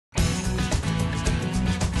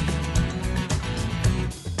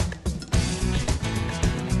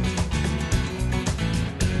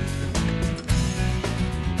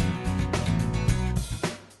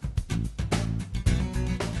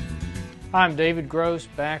Hi, I'm David Gross,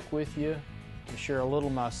 back with you to share a little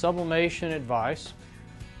of my sublimation advice.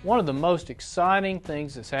 One of the most exciting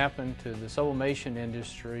things that's happened to the sublimation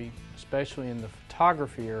industry, especially in the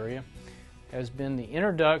photography area, has been the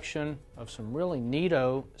introduction of some really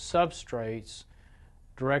neato substrates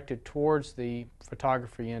directed towards the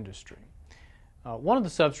photography industry. One of the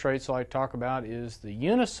substrates I like to talk about is the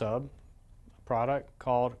Unisub product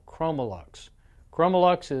called ChromaLuxe.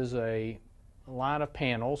 ChromaLuxe is a line of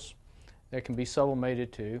panels that can be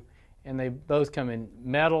sublimated to, and they both come in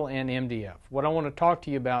metal and MDF. What I want to talk to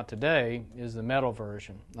you about today is the metal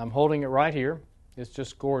version. I'm holding it right here. It's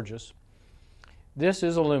just gorgeous. This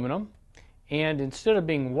is aluminum, and instead of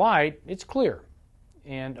being white, it's clear,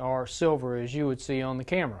 and or silver, as you would see on the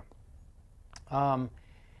camera.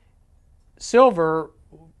 Silver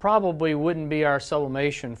probably wouldn't be our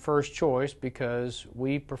sublimation first choice because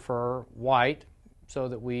we prefer white so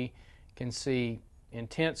that we can see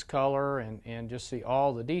intense color and just see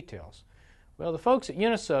all the details. Well, the folks at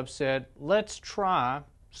Unisub said, let's try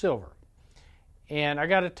silver. And I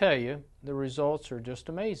got to tell you, the results are just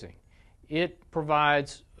amazing. It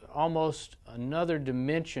provides almost another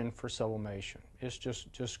dimension for sublimation. It's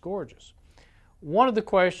just gorgeous. One of the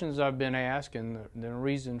questions I've been asked, and the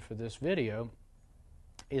reason for this video,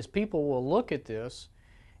 is people will look at this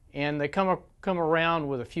and they come around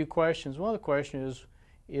with a few questions. One of the questions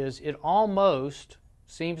is it almost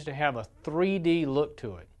seems to have a 3D look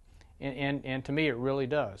to it, and to me it really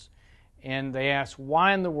does. And they ask,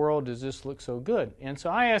 why in the world does this look so good? And so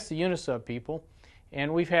I asked the Unisub people,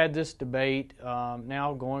 and we've had this debate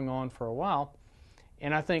now going on for a while,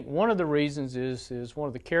 and I think one of the reasons is one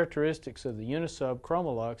of the characteristics of the Unisub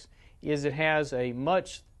ChromaLuxe is it has a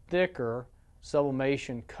much thicker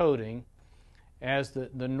sublimation coating as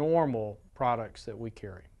the normal products that we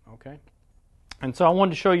carry. Okay, and so I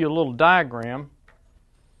wanted to show you a little diagram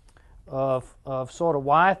of sort of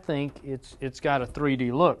why I think it's got a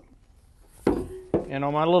 3D look. And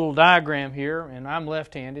on my little diagram here, and I'm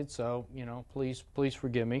left-handed, so please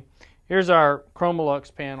forgive me. Here's our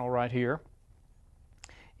ChromaLuxe panel right here.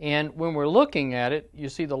 And when we're looking at it, you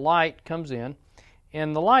see the light comes in,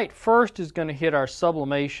 and the light first is going to hit our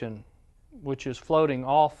sublimation, which is floating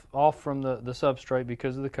off from the substrate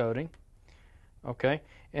because of the coating. Okay,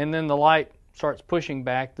 and then the light starts pushing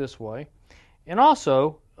back this way, and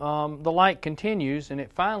also the light continues and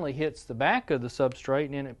it finally hits the back of the substrate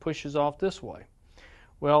and it pushes off this way.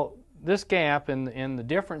 Well, this gap and the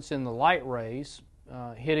difference in the light rays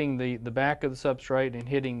hitting the back of the substrate and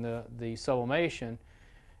hitting the sublimation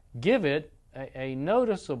give it a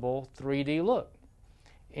noticeable 3D look.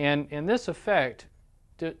 And this effect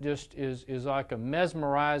just is like a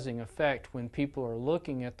mesmerizing effect when people are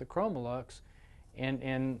looking at the ChromaLuxe,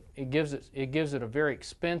 and it gives it a very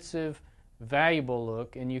expensive, valuable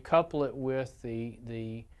look, and you couple it with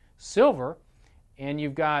the silver, and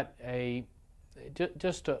you've got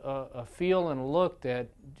just a feel and a look that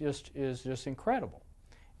is just incredible.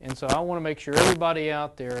 And so I want to make sure everybody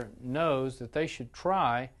out there knows that they should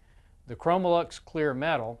try the ChromaLuxe clear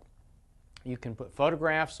metal. You can put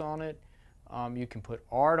photographs on it, you can put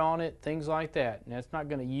art on it, things like that. And it's not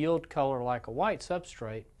going to yield color like a white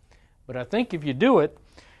substrate, but I think if you do it,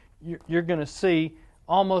 you're going to see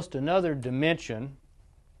almost another dimension.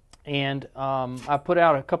 And I put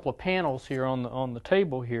out a couple of panels here on the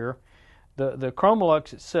table here. The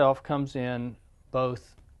ChromaLuxe itself comes in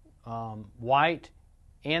both white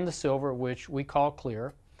and the silver, which we call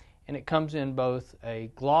clear, and it comes in both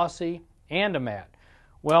a glossy and a matte.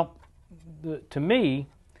 Well, to me,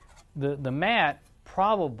 the matte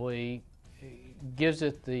probably gives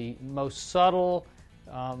it the most subtle,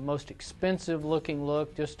 most expensive looking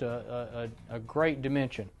look, just a great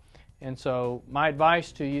dimension. And so my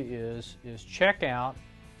advice to you is check out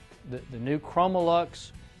the new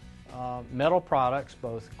ChromaLuxe metal products,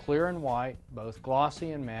 both clear and white, both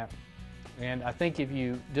glossy and matte. And I think if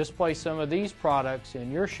you display some of these products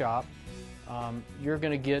in your shop, you're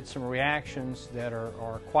going to get some reactions that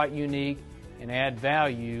are quite unique and add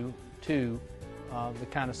value to the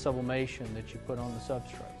kind of sublimation that you put on the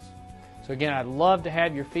substrates. So again, I'd love to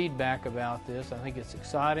have your feedback about this. I think it's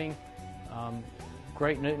exciting,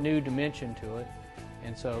 great new dimension to it.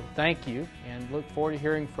 And so thank you, and look forward to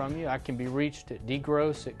hearing from you. I can be reached at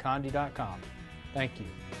dgross@condi.com. Thank you.